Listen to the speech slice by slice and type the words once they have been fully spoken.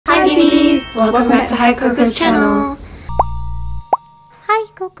Welcome back to HIKOCO's channel.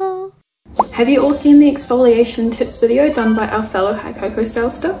 Hi Coco. Have you all seen the exfoliation tips video done by our fellow HIKOCO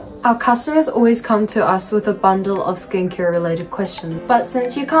sales staff? Our customers always come to us with a bundle of skincare related questions, but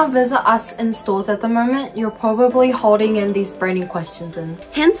since you can't visit us in stores at the moment, you're probably holding in these burning questions in.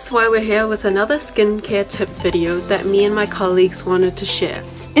 Hence why we're here with another skincare tip video that me and my colleagues wanted to share.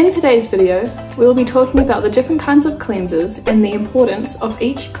 In today's video, we will be talking about the different kinds of cleansers and the importance of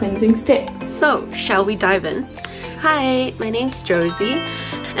each cleansing step. So, shall we dive in? Hi, my name's Josie,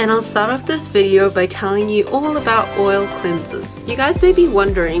 and I'll start off this video by telling you all about oil cleansers. You guys may be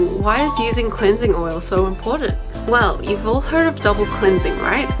wondering, why is using cleansing oil so important? Well, you've all heard of double cleansing,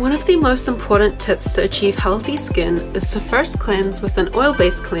 right? One of the most important tips to achieve healthy skin is to first cleanse with an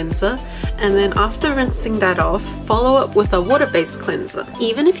oil-based cleanser, and then after rinsing that off, follow up with a water-based cleanser.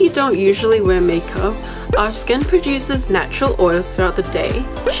 Even if you don't usually wear makeup, our skin produces natural oils throughout the day,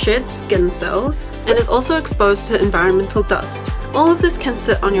 sheds skin cells, and is also exposed to environmental dust. All of this can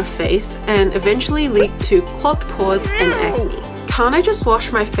sit on your face and eventually lead to clogged pores and acne. Can't I just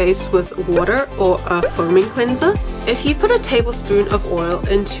wash my face with water or a foaming cleanser? If you put a tablespoon of oil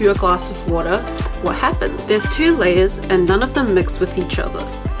into a glass of water, what happens? There's two layers and none of them mix with each other.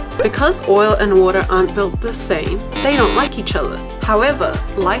 Because oil and water aren't built the same, they don't like each other. However,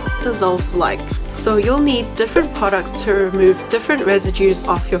 like dissolves like, so you'll need different products to remove different residues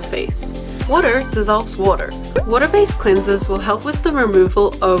off your face. Water dissolves water. Water-based cleansers will help with the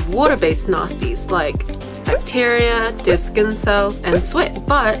removal of water-based nasties like bacteria, dead skin cells, and sweat,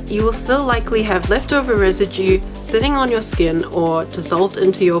 but you will still likely have leftover residue sitting on your skin or dissolved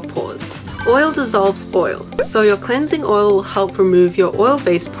into your pores. Oil dissolves oil, so your cleansing oil will help remove your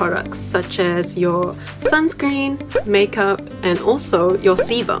oil-based products such as your sunscreen, makeup, and also your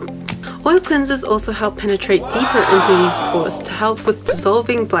sebum. Oil cleansers also help penetrate deeper into these pores to help with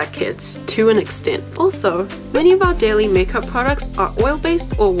dissolving blackheads to an extent. Also, many of our daily makeup products are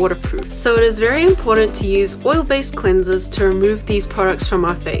oil-based or waterproof, so it is very important to use oil-based cleansers to remove these products from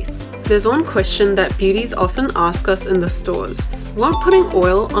our face. There's one question that beauties often ask us in the stores: won't putting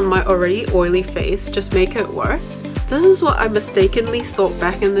oil on my already oily face just make it worse? This is what I mistakenly thought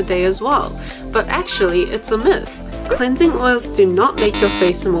back in the day as well, but actually it's a myth. Cleansing oils do not make your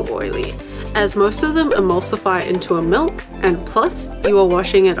face more oily, as most of them emulsify into a milk, and plus, you are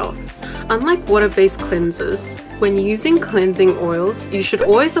washing it off. Unlike water-based cleansers, when using cleansing oils, you should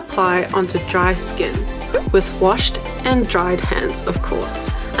always apply onto dry skin, with washed and dried hands, of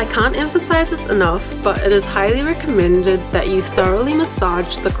course. I can't emphasize this enough, but it is highly recommended that you thoroughly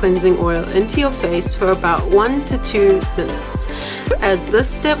massage the cleansing oil into your face for about 1 to 2 minutes, as this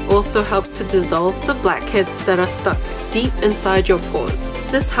step also helps to dissolve the blackheads that are stuck deep inside your pores.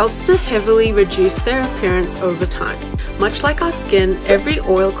 This helps to heavily reduce their appearance over time. Much like our skin, every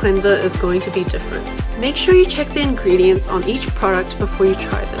oil cleanser is going to be different. Make sure you check the ingredients on each product before you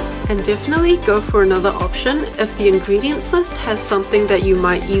try them. And definitely go for another option if the ingredients list has something that you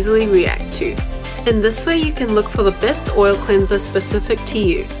might easily react to. In this way, you can look for the best oil cleanser specific to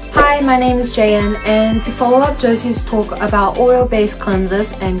you. Hi, my name is Jayan, and to follow up Josie's talk about oil-based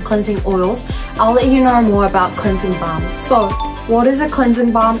cleansers and cleansing oils, I'll let you know more about cleansing balm. So, what is a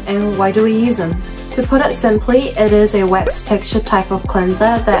cleansing balm and why do we use them? To put it simply, it is a wax texture type of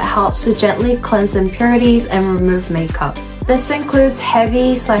cleanser that helps to gently cleanse impurities and remove makeup. This includes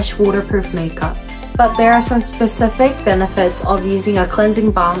heavy/waterproof makeup, but there are some specific benefits of using a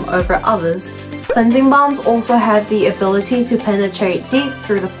cleansing balm over others. Cleansing balms also have the ability to penetrate deep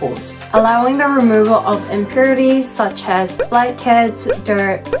through the pores, allowing the removal of impurities such as blackheads,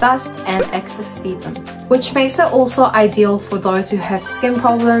 dirt, dust, and excess sebum, which makes it also ideal for those who have skin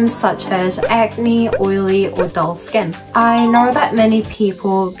problems such as acne, oily, or dull skin. I know that many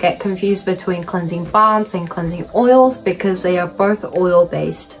people get confused between cleansing balms and cleansing oils because they are both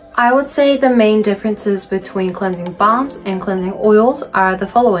oil-based. I would say the main differences between cleansing balms and cleansing oils are the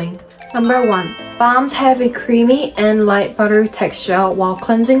following. Number 1. Balms have a creamy and light buttery texture, while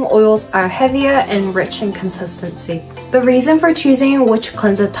cleansing oils are heavier and rich in consistency. The reason for choosing which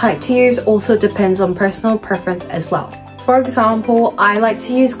cleanser type to use also depends on personal preference as well. For example, I like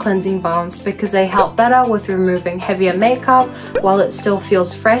to use cleansing balms because they help better with removing heavier makeup while it still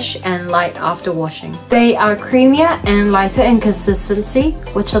feels fresh and light after washing. They are creamier and lighter in consistency,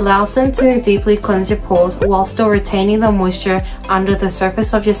 which allows them to deeply cleanse your pores while still retaining the moisture under the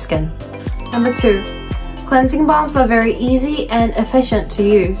surface of your skin. Number 2. Cleansing balms are very easy and efficient to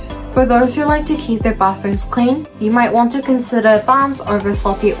use. For those who like to keep their bathrooms clean, you might want to consider balms over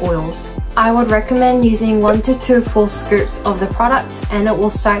sloppy oils. I would recommend using 1 to 2 full scoops of the product, and it will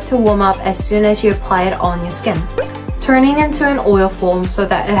start to warm up as soon as you apply it on your skin. To turning into an oil form so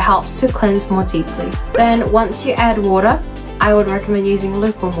that it helps to cleanse more deeply. Then once you add water, I would recommend using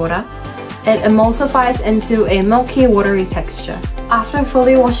lukewarm water. It emulsifies into a milky, watery texture. After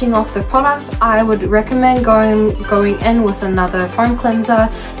fully washing off the product, I would recommend going in with another foam cleanser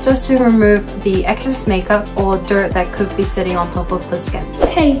just to remove the excess makeup or dirt that could be sitting on top of the skin.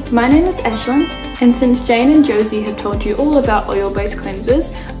 Hey, my name is Ashlyn, and since Jane and Josie have told you all about oil-based cleansers,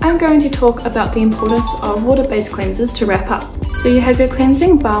 I'm going to talk about the importance of water-based cleansers to wrap up. So you have your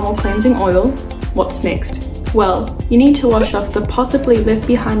cleansing balm or cleansing oil. What's next? Well, you need to wash off the possibly left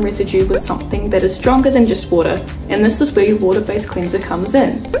behind residue with something that is stronger than just water, and this is where your water-based cleanser comes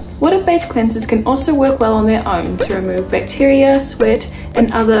in. Water-based cleansers can also work well on their own to remove bacteria, sweat,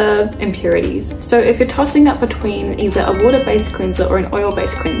 and other impurities. So if you're tossing up between either a water-based cleanser or an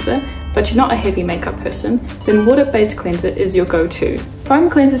oil-based cleanser, but you're not a heavy makeup person, then water-based cleanser is your go-to. Foam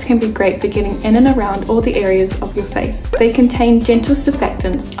cleansers can be great for getting in and around all the areas of your face. They contain gentle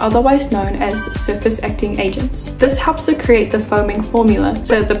surfactants, otherwise known as surface-acting agents. This helps to create the foaming formula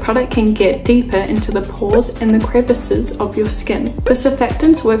so that the product can get deeper into the pores and the crevices of your skin. The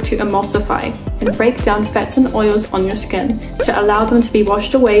surfactants work to emulsify and break down fats and oils on your skin to allow them to be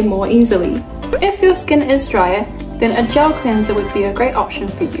washed away more easily. If your skin is drier, then a gel cleanser would be a great option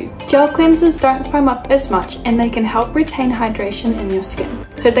for you. Gel cleansers don't foam up as much and they can help retain hydration in your skin.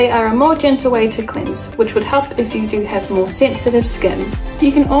 So they are a more gentle way to cleanse, which would help if you do have more sensitive skin.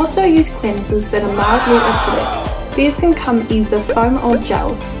 You can also use cleansers that are mildly acidic. These can come either foam or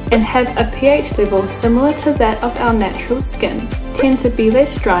gel and have a pH level similar to that of our natural skin, tend to be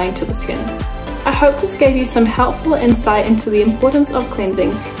less drying to the skin. I hope this gave you some helpful insight into the importance of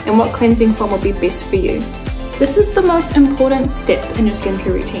cleansing and what cleansing form will be best for you. This is the most important step in your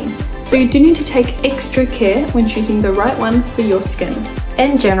skincare routine, so you do need to take extra care when choosing the right one for your skin.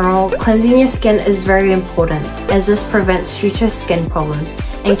 In general, cleansing your skin is very important as this prevents future skin problems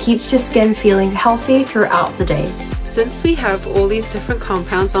and keeps your skin feeling healthy throughout the day. Since we have all these different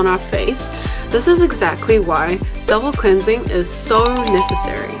compounds on our face, this is exactly why double cleansing is so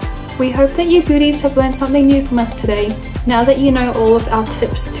necessary. We hope that you beauties have learned something new from us today, now that you know all of our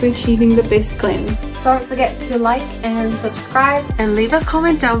tips to achieving the best cleanse. Don't forget to like and subscribe. And leave a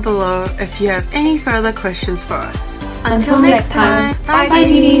comment down below if you have any further questions for us. Until next time, bye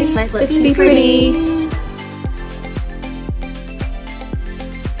beauties, let's be pretty.